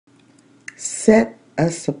Set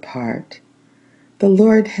us apart. The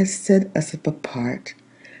Lord has set us apart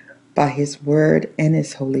by His Word and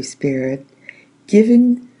His Holy Spirit,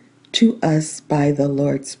 giving to us by the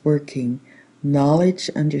Lord's working knowledge,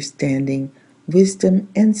 understanding, wisdom,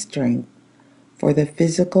 and strength for the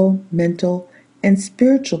physical, mental, and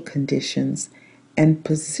spiritual conditions and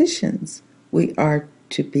positions we are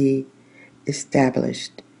to be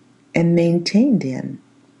established and maintained in,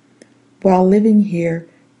 while living here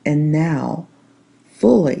and now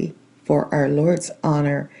fully for our Lord's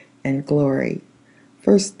honor and glory.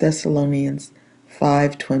 1 Thessalonians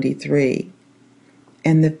 5:23.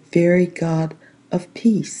 And the very God of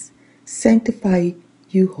peace sanctify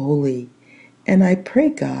you wholly. And I pray,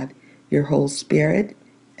 God, your whole spirit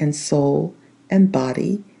and soul and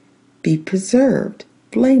body be preserved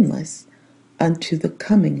blameless unto the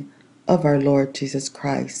coming of our Lord Jesus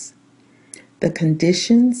Christ. The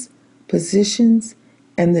conditions, positions,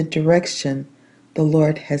 and the direction the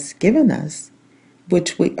Lord has given us,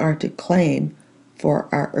 which we are to claim for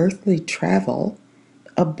our earthly travel,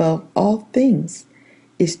 above all things,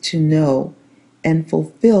 is to know and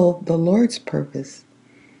fulfill the Lord's purpose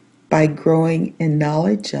by growing in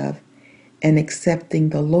knowledge of and accepting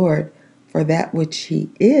the Lord for that which He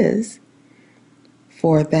is,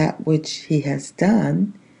 for that which He has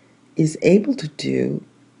done, is able to do,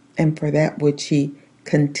 and for that which He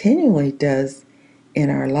continually does in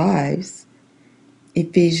our lives.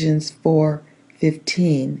 Ephesians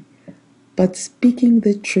 4:15. But speaking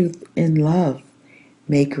the truth in love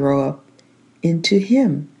may grow up into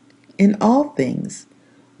Him in all things,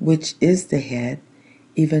 which is the head,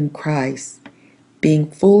 even Christ, being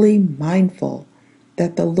fully mindful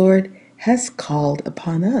that the Lord has called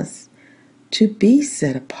upon us to be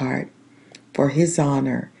set apart for His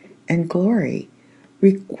honor and glory,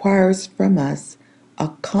 requires from us a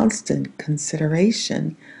constant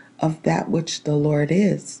consideration of that which the Lord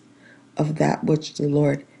is, of that which the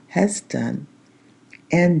Lord has done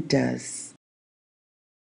and does.